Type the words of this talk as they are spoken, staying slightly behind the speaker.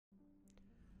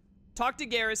talk to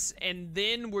Garrus, and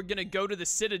then we're gonna go to the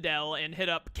Citadel and hit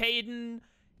up Caden,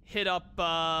 hit up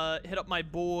my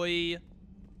boy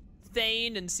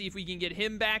Thane, and see if we can get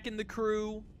him back in the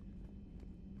crew.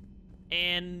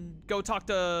 And go talk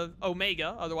to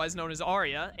Omega, otherwise known as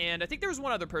Arya, and I think there was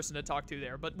one other person to talk to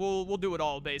there, but we'll do it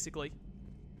all, basically.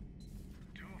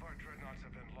 2 of our dreadnoughts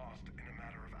have been lost in a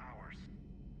matter of hours.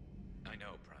 I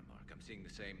know, Primarch. I'm seeing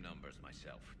the same numbers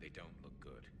myself. They don't look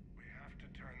good. We have to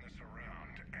turn this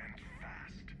around, and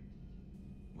fast.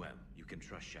 Well, you can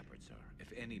trust Shepard, sir.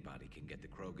 If anybody can get the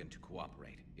Krogan to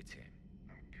cooperate, it's him.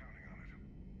 I'm counting on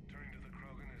it. Turning to the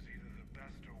Krogan is either the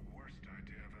best or worst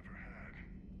idea I've ever had.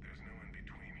 There's no in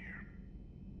between here.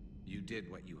 You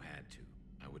did what you had to.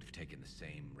 I would have taken the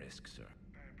same risk, sir.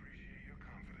 I appreciate your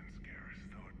confidence, Garrus,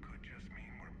 though it could just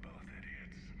mean we're both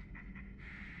idiots.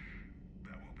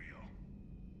 That will be all.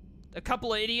 A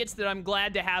couple of idiots that I'm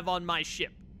glad to have on my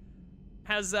ship.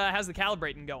 How's the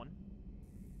calibrating going?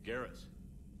 Garrus,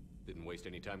 didn't waste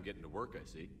any time getting to work, I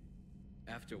see.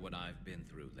 After what I've been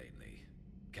through lately,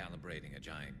 calibrating a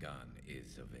giant gun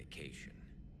is a vacation.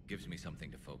 Gives me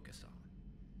something to focus on.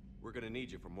 We're gonna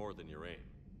need you for more than your aim.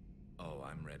 Oh,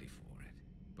 I'm ready for it.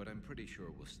 But I'm pretty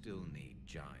sure we'll still need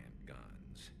giant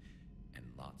guns. And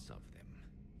lots of them.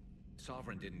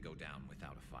 Sovereign didn't go down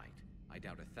without a fight. I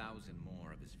doubt 1,000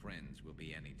 more of his friends will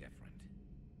be any different.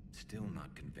 Still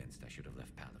not convinced I should have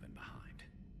left Palaven behind.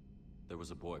 There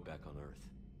was a boy back on Earth.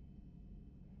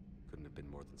 Couldn't have been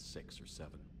more than 6 or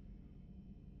 7.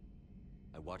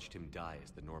 I watched him die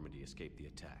as the Normandy escaped the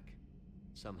attack.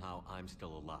 Somehow I'm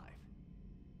still alive.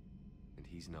 And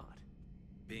he's not.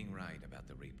 Being right about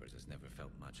the Reapers has never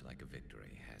felt much like a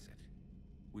victory, has it?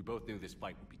 We both knew this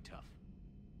fight would be tough.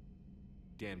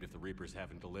 Damned if the Reapers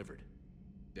haven't delivered.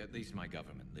 At least my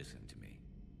government listened to me.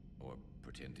 Or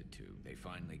pretended to. They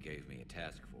finally gave me a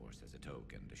task force as a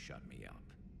token to shut me up.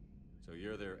 So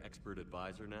you're their expert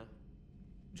advisor now?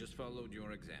 Just followed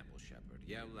your example, Shepard.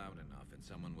 Yell loud enough and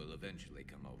someone will eventually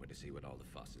come over to see what all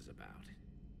the fuss is about.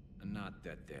 Not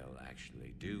that they'll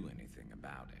actually do anything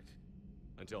about it.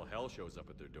 Until hell shows up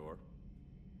at their door.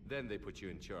 Then they put you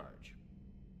in charge.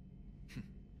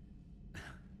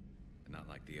 Not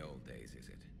like the old days, is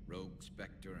it? Rogue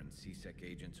Spectre and C-Sec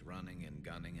agents running and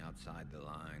gunning outside the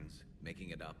lines, making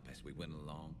it up as we went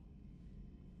along.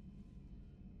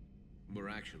 We're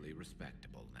actually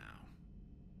respectable now.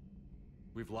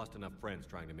 We've lost enough friends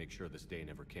trying to make sure this day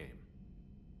never came.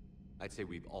 I'd say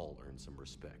we've all earned some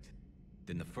respect.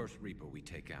 Then the first Reaper we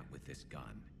take out with this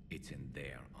gun, it's in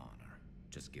their honor.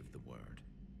 Just give the word.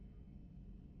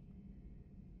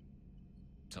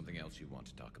 Something else you want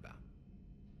to talk about?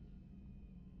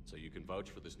 So you can vouch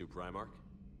for this new Primarch?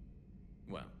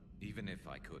 Well, even if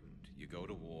I couldn't, you go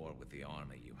to war with the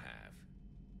army you have.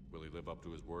 Will he live up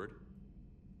to his word?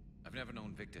 I've never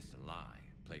known Victus to lie.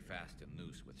 Play fast and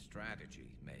loose with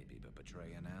strategy, maybe, but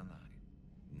betray an ally.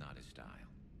 Not his style.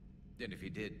 And if he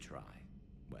did try,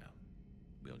 well,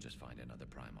 we'll just find another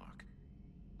Primarch.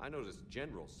 I noticed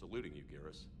generals saluting you,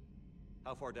 Garrus.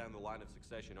 How far down the line of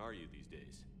succession are you these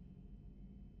days?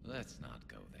 Let's not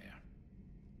go there.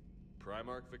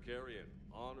 Primarch Vicarian,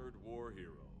 honored war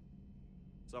hero.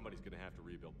 Somebody's gonna have to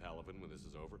rebuild Palaven when this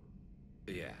is over.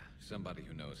 Yeah, somebody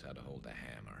who knows how to hold a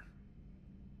hammer.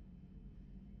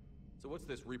 So what's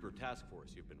this Reaper task force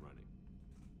you've been running?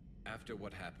 After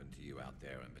what happened to you out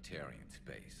there in Batarian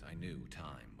space, I knew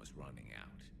time was running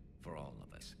out. For all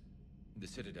of us. The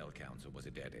Citadel Council was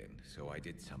a dead end, so I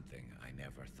did something I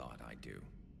never thought I'd do.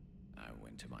 I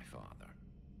went to my father.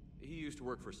 He used to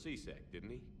work for C-Sec,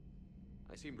 didn't he?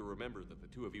 I seem to remember that the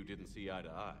two of you didn't see eye to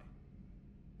eye.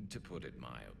 To put it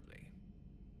mildly.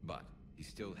 But he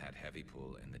still had heavy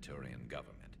pull in the Turian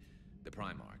government. The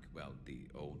Primarch, well, the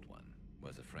old one,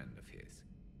 was a friend of his.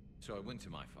 So I went to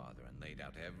my father and laid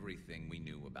out everything we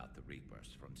knew about the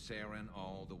Reapers, from Saren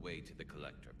all the way to the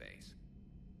Collector base.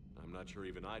 I'm not sure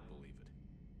even I'd believe it.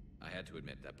 I had to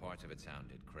admit that parts of it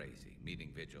sounded crazy,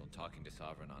 meeting Vigil, talking to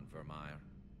Sovereign on Vermeer.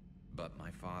 But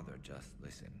my father just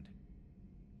listened.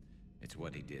 It's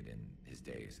what he did in his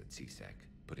days at C-Sec,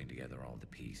 putting together all the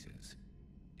pieces.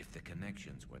 If the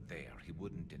connections were there, he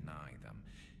wouldn't deny them,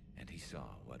 and he saw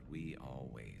what we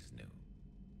always knew.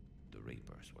 The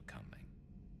Reapers were coming.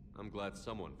 I'm glad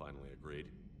someone finally agreed.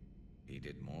 He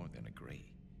did more than agree.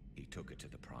 He took it to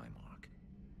the Primarch.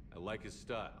 I like his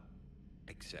style.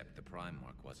 Except the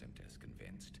Primarch wasn't as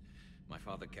convinced. My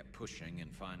father kept pushing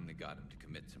and finally got him to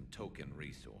commit some token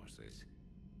resources.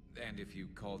 And if you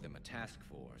call them a task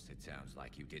force, it sounds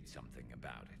like you did something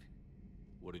about it.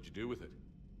 What did you do with it?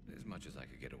 As much as I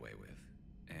could get away with.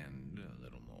 And a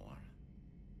little more.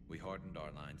 We hardened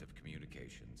our lines of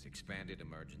communications, expanded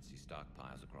emergency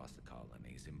stockpiles across the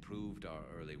colonies, improved our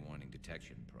early warning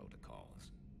detection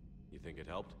protocols. You think it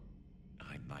helped?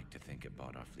 I'd like to think it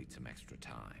bought our fleet some extra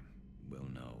time. We'll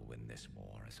know when this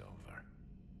war is over.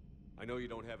 I know you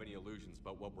don't have any illusions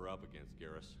about what we're up against,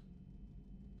 Garrus.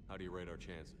 How do you rate our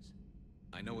chances?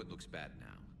 I know it looks bad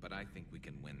now, but I think we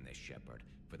can win this, Shepard.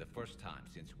 For the first time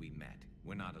since we met,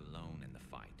 we're not alone in the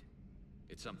fight.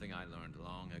 It's something I learned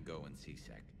long ago in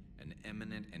C-Sec. An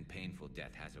imminent and painful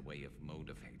death has a way of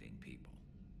motivating people.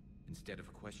 Instead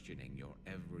of questioning your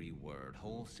every word,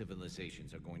 whole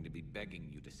civilizations are going to be begging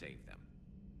you to save them.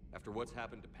 After what's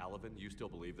happened to Palaven, you still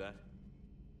believe that?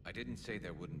 I didn't say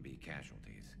there wouldn't be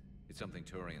casualties. It's something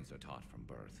Turians are taught from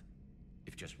birth.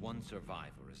 If just one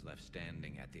survivor is left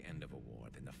standing at the end of a war,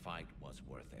 then the fight was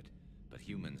worth it. But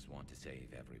humans want to save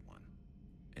everyone.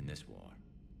 In this war,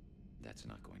 that's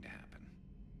not going to happen.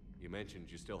 You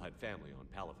mentioned you still had family on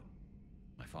Palaven.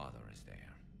 My father is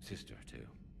there. Sister, too.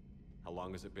 How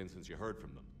long has it been since you heard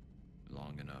from them?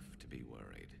 Long enough to be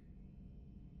worried.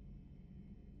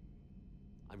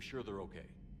 I'm sure they're okay.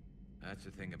 That's the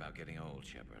thing about getting old,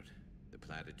 Shepard. The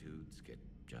platitudes get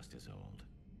just as old.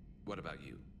 What about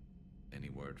you? Any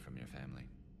word from your family?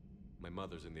 My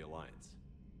mother's in the Alliance.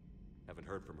 Haven't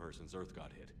heard from her since Earth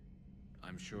got hit.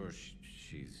 I'm sure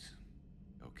she's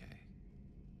okay.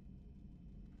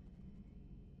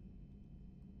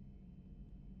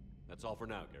 That's all for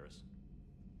now, Garrus.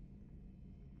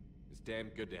 It's damn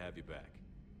good to have you back.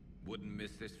 Wouldn't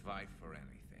miss this fight for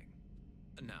anything.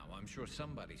 Now, I'm sure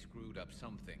somebody screwed up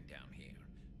something down here.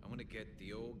 I want to get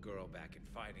the old girl back in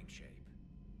fighting shape.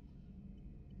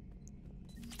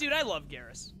 Dude, I love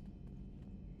Garrus.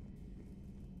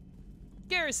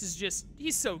 Garrus is just,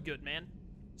 he's so good, man.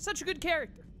 Such a good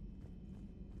character.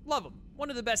 Love him. One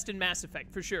of the best in Mass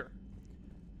Effect, for sure.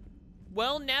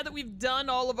 Well, now that we've done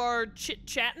all of our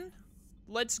chit-chatting,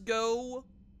 let's go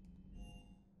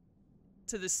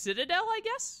to the Citadel, I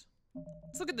guess?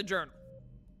 Let's look at the journal.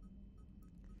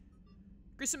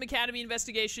 Grissom Academy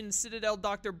investigation, Citadel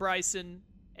Dr. Bryson,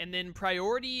 and then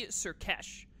Priority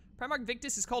Surkesh. Primarch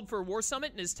Victus is called for a war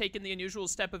summit and has taken the unusual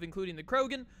step of including the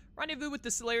Krogan. Rendezvous with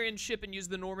the Solarian ship and use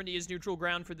the Normandy as neutral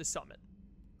ground for the summit.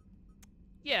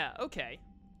 Yeah, okay.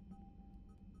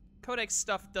 Codex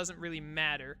stuff doesn't really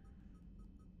matter.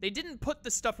 They didn't put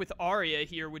the stuff with Arya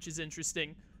here, which is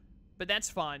interesting, but that's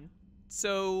fine.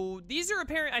 So, these are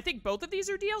apparent. I think both of these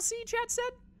are DLC, chat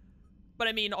said? But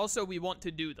I mean, also, we want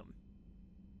to do them.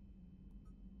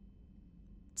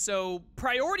 So,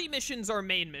 priority missions are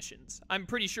main missions. I'm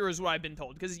pretty sure is what I've been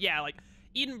told. Because, yeah, like,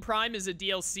 Eden Prime is a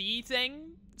DLC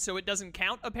thing, so it doesn't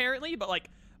count, apparently. But, like,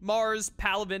 Mars,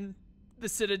 Palaven, the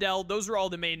Citadel, those are all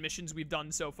the main missions we've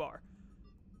done so far.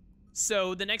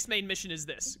 So, the next main mission is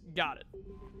this. Got it.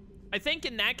 I think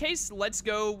in that case, let's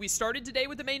go. We started today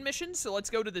with the main mission, so let's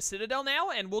go to the Citadel now,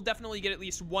 and we'll definitely get at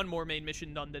least one more main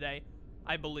mission done today,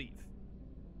 I believe.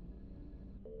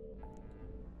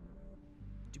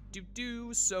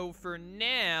 So for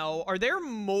now, are there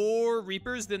more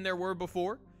Reapers than there were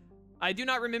before? I do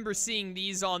not remember seeing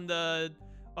these on the...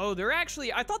 Oh, they're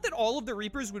actually... I thought that all of the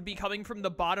Reapers would be coming from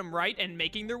the bottom right and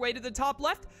making their way to the top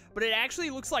left, but it actually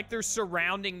looks like they're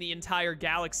surrounding the entire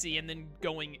galaxy and then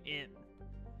going in,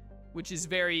 which is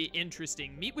very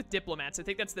interesting. Meet with diplomats. I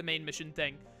think that's the main mission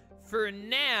thing. For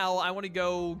now, I want to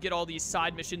go get all these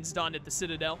side missions done at the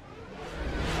Citadel.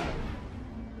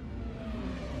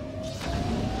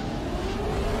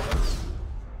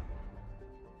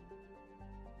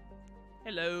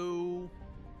 Hello.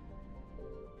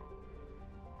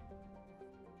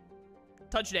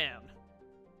 Touchdown.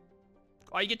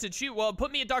 Oh, you get to shoot. Well,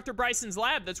 put me at Dr. Bryson's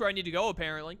lab. That's where I need to go,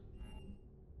 apparently.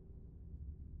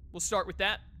 We'll start with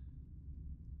that.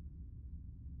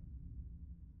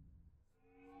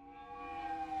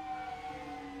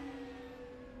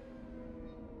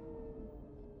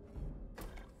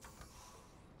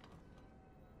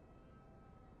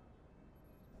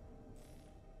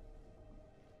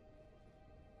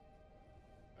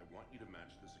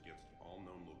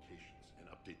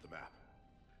 Update the map.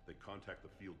 Then contact the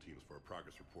field teams for a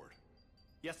progress report.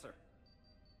 Yes, sir.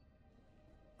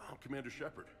 Oh, Commander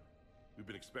Shepard. We've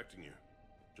been expecting you.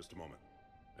 Just a moment.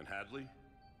 And Hadley,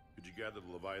 could you gather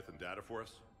the Leviathan data for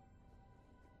us?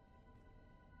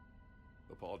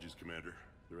 Apologies, Commander.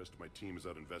 The rest of my team is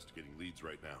out investigating leads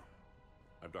right now.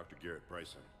 I'm Dr. Garrett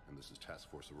Bryson, and this is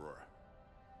Task Force Aurora.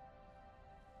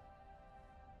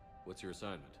 What's your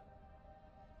assignment?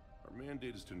 Our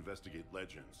mandate is to investigate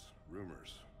legends,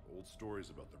 rumors, old stories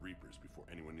about the Reapers before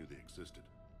anyone knew they existed.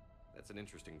 That's an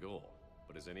interesting goal,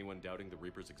 but is anyone doubting the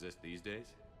Reapers exist these days?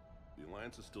 The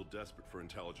Alliance is still desperate for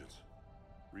intelligence.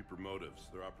 Reaper motives,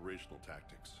 their operational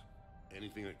tactics.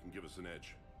 Anything that can give us an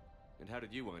edge. And how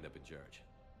did you wind up in charge?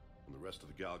 When the rest of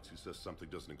the galaxy says something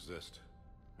doesn't exist,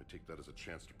 I take that as a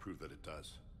chance to prove that it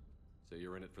does. So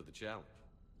you're in it for the challenge?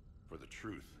 For the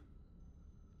truth.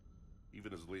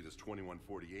 Even as late as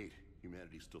 2148,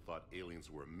 humanity still thought aliens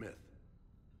were a myth.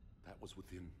 That was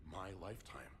within my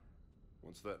lifetime.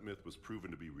 Once that myth was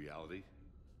proven to be reality,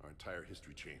 our entire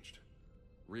history changed.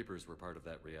 Reapers were part of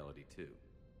that reality too.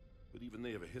 But even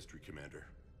they have a history, Commander.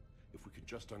 If we can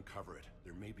just uncover it,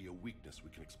 there may be a weakness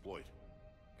we can exploit.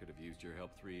 Could have used your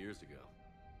help 3 years ago.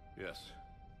 Yes.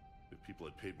 If people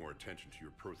had paid more attention to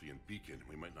your Prothean beacon,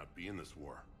 we might not be in this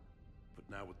war. But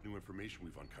now with new information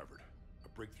we've uncovered, a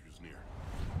breakthrough's near.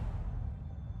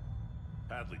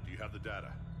 Hadley, do you have the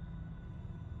data?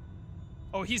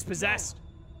 Oh, he's possessed.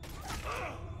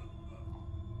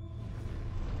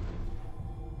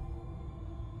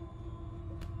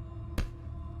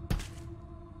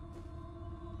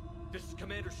 This is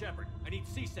Commander Shepard. I need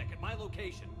C-Sec at my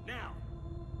location, now!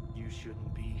 You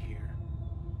shouldn't be here.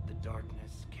 The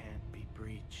darkness can't be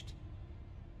breached.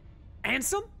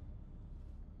 Ansem?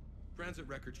 Transit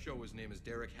records show his name is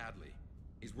Derek Hadley.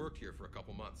 He's worked here for a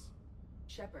couple months.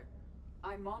 Shepard,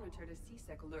 I monitored a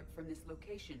C-Sec alert from this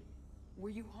location. Were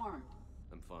you harmed?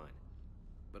 I'm fine.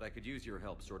 But I could use your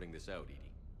help sorting this out,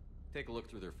 Edie. Take a look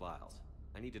through their files.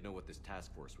 I need to know what this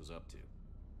task force was up to.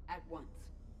 At once.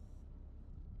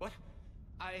 What?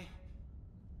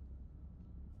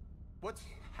 What's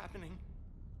happening?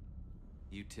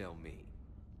 You tell me.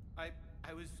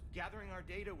 I was gathering our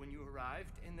data when you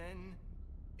arrived, and then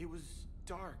it was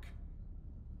dark.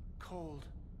 Cold.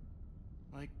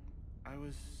 Like I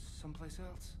was someplace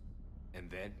else. And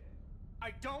then?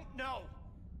 I don't know!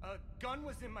 A gun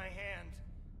was in my hand.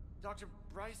 Dr.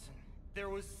 Bryson, there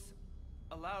was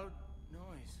a loud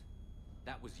noise.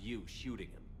 That was you shooting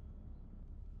him.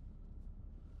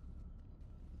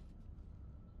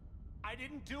 I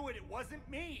didn't do it, it wasn't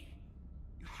me!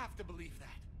 You have to believe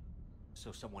that.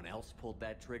 So someone else pulled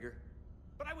that trigger?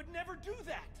 But I would never do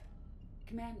that!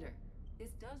 Commander,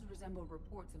 this does resemble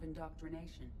reports of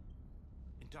indoctrination.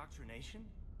 Indoctrination?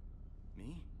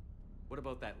 Me? What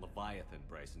about that Leviathan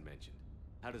Bryson mentioned?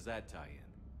 How does that tie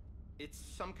in? It's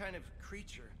some kind of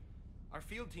creature. Our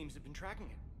field teams have been tracking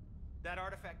it. That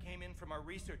artifact came in from our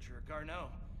researcher, Garneau.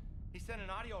 He sent an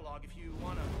audio log if you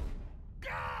wanna...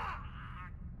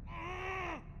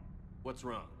 What's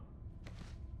wrong?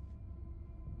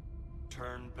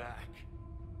 Turn back.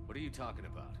 What are you talking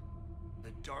about?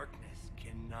 The darkness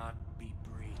cannot be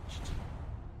breached.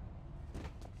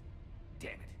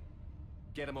 Damn it.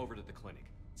 Get him over to the clinic.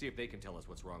 See if they can tell us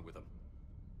what's wrong with him.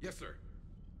 Yes, sir.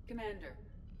 Commander,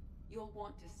 you'll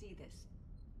want to see this.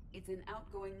 It's an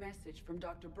outgoing message from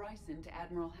Dr. Bryson to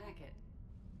Admiral Hackett.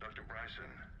 Dr.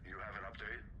 Bryson, you have an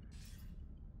update?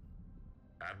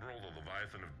 Admiral, the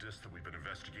Leviathan of Dis that we've been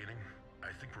investigating, I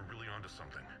think we're really onto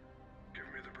something. Give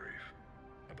me the brief.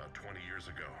 About 20 years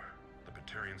ago, the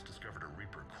Batarians discovered a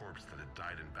Reaper corpse that had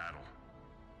died in battle.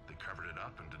 They covered it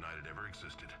up and denied it ever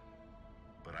existed.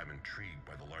 But I'm intrigued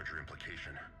by the larger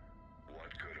implication. What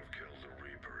could have killed the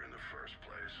Reaper in the first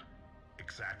place?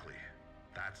 Exactly.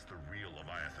 That's the real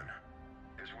Leviathan.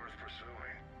 It's worth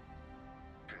pursuing.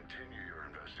 Continue your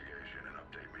investigation and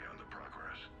update me on the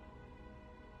progress.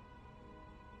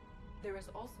 There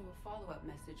is also a follow-up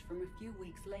message from a few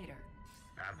weeks later.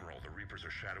 Admiral, the Reapers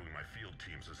are shadowing my field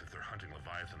teams as if they're hunting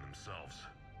Leviathan themselves.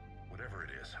 Whatever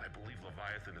it is, I believe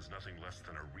Leviathan is nothing less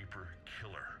than a Reaper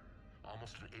killer.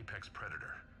 Almost an apex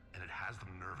predator, and it has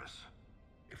them nervous.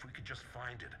 If we could just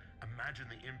find it, imagine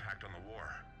the impact on the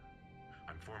war.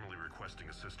 I'm formally requesting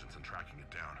assistance in tracking it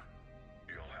down.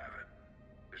 You'll have it.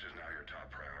 This is now your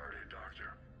top priority,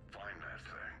 Doctor. Find that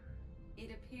thing. It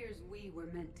appears we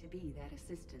were meant to be that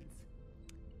assistance.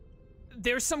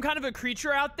 There's some kind of a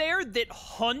creature out there that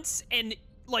hunts and,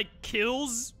 like,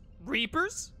 kills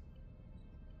Reapers?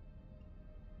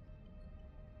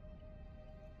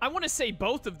 I want to say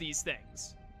both of these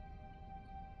things.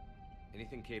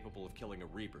 Anything capable of killing a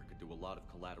Reaper could do a lot of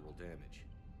collateral damage.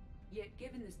 Yet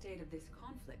given the state of this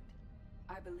conflict,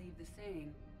 I believe the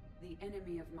saying, "The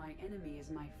enemy of my enemy is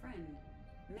my friend,"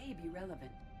 may be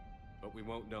relevant. But we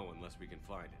won't know unless we can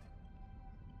find it.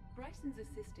 Bryson's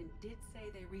assistant did say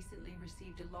they recently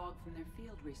received a log from their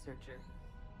field researcher.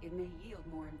 It may yield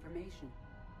more information.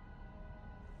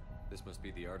 This must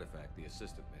be the artifact the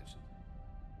assistant mentioned.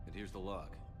 And here's the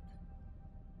log.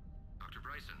 Dr.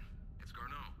 Bryson, it's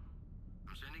Garneau.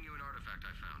 I'm sending you an artifact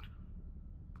I found.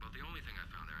 About the only thing I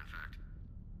found there, in fact.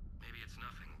 Maybe it's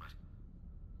nothing, but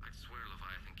I'd swear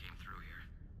Leviathan came through here.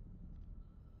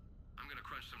 I'm gonna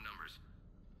crunch some numbers.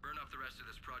 Burn up the rest of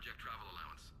this project travel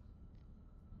allowance.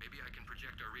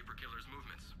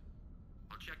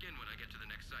 check in when I get to the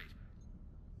next site.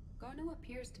 Garneau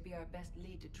appears to be our best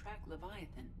lead to track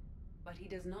Leviathan, but he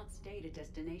does not state a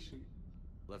destination.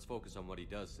 Let's focus on what he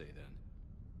does say then.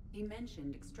 He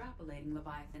mentioned extrapolating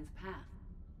Leviathan's path.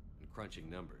 And crunching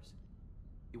numbers.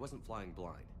 He wasn't flying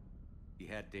blind. He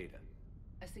had data.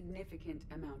 A significant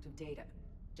amount of data,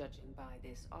 judging by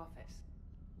this office.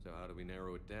 So how do we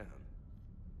narrow it down?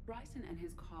 Bryson and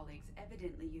his colleagues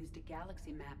evidently used a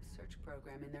galaxy map search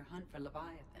program in their hunt for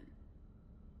Leviathan.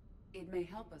 It may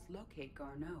help us locate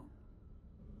Garneau.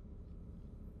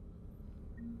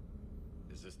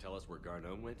 Does this tell us where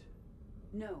Garneau went?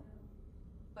 No,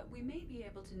 but we may be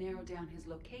able to narrow down his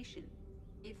location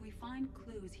if we find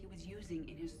clues he was using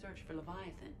in his search for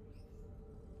Leviathan.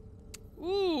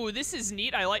 Ooh, this is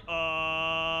neat. I like,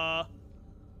 I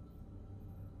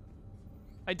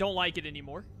don't like it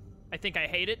anymore. I think I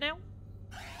hate it now.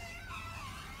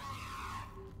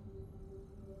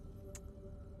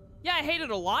 Yeah, I hate it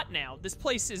a lot now. This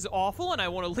place is awful and I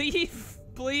want to leave,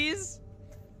 please.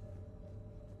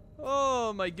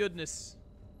 Oh my goodness.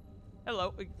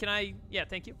 Hello, can I, yeah,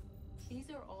 thank you. These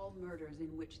are all murders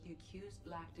in which the accused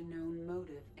lacked a known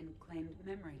motive and claimed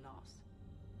memory loss.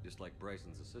 Just like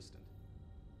Bryson's assistant.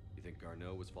 You think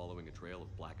Garneau was following a trail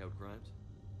of blackout crimes?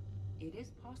 It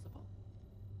is possible.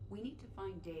 We need to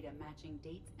find data matching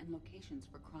dates and locations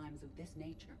for crimes of this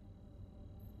nature.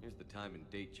 Here's the time and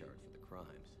date chart for the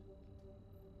crimes.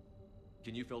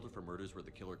 Can you filter for murders where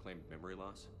the killer claimed memory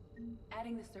loss?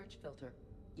 Adding the search filter,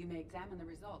 you may examine the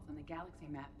results in the Galaxy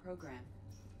Map program.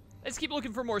 Let's keep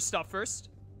looking for more stuff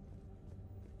first.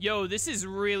 Yo, this is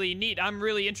really neat. I'm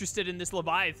really interested in this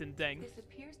Leviathan thing. This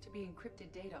appears to be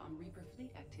encrypted data on Reaper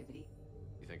fleet activity.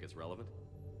 You think it's relevant?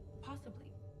 Possibly,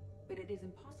 but it is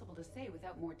impossible to say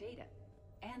without more data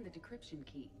and the decryption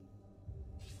key.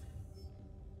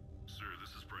 Sir,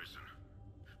 this is Bryson.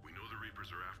 We know the Reapers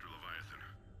are after Leviathan.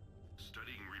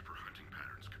 Studying Reaper hunting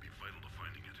patterns could be vital to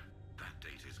finding it. That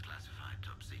data is classified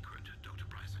top secret, Dr.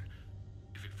 Bryson.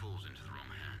 If it falls into the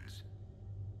wrong hands...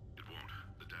 It won't.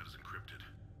 The data's encrypted.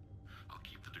 I'll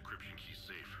keep the decryption key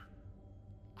safe.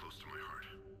 Close to my heart.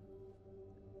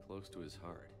 Close to his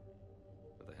heart.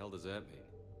 What the hell does that mean?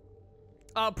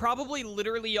 Probably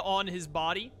literally on his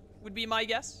body, would be my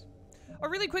guess. Oh,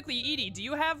 really quickly, Edie, do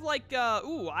you have, like,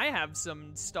 ooh, I have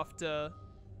some stuff to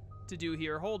do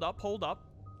here. Hold up, hold up.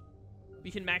 We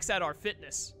can max out our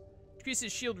fitness.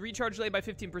 Decreases shield recharge delay by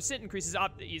 15%, increases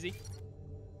easy.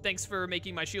 Thanks for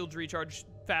making my shields recharge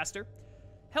faster.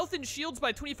 Health and shields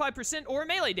by 25% or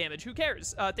melee damage, who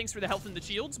cares? Thanks for the health and the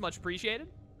shields, much appreciated.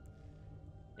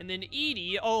 And then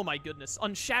Edie, oh my goodness,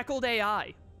 unshackled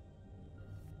AI.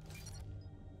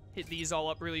 Hit these all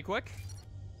up really quick.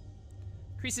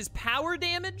 Increases power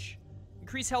damage.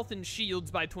 Increase health and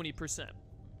shields by 20%.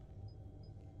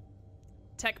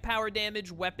 Tech power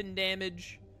damage, weapon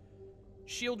damage.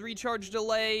 Shield recharge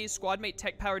delay, squad mate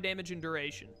tech power damage and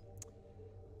duration.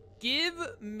 Give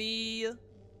me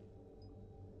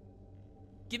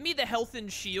the health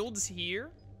and shields here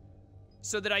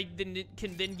so that I can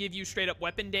then give you straight up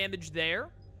weapon damage there.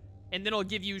 And then I'll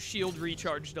give you shield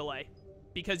recharge delay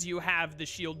because you have the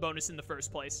shield bonus in the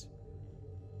first place.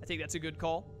 I think that's a good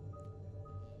call.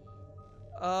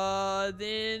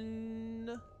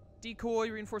 Then decoy,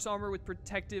 reinforce armor with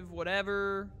protective,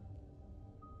 whatever.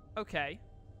 Okay.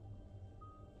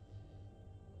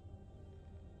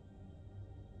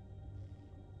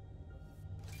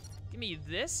 Give me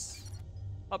this.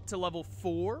 Up to level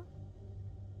 4.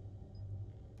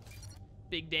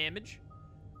 Big damage.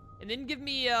 And then give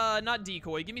me, not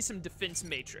decoy, give me some defense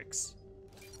matrix.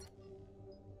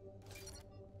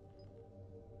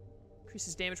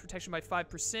 Increases damage protection by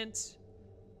 5%.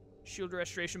 Shield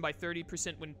restoration by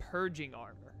 30% when purging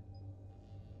armor.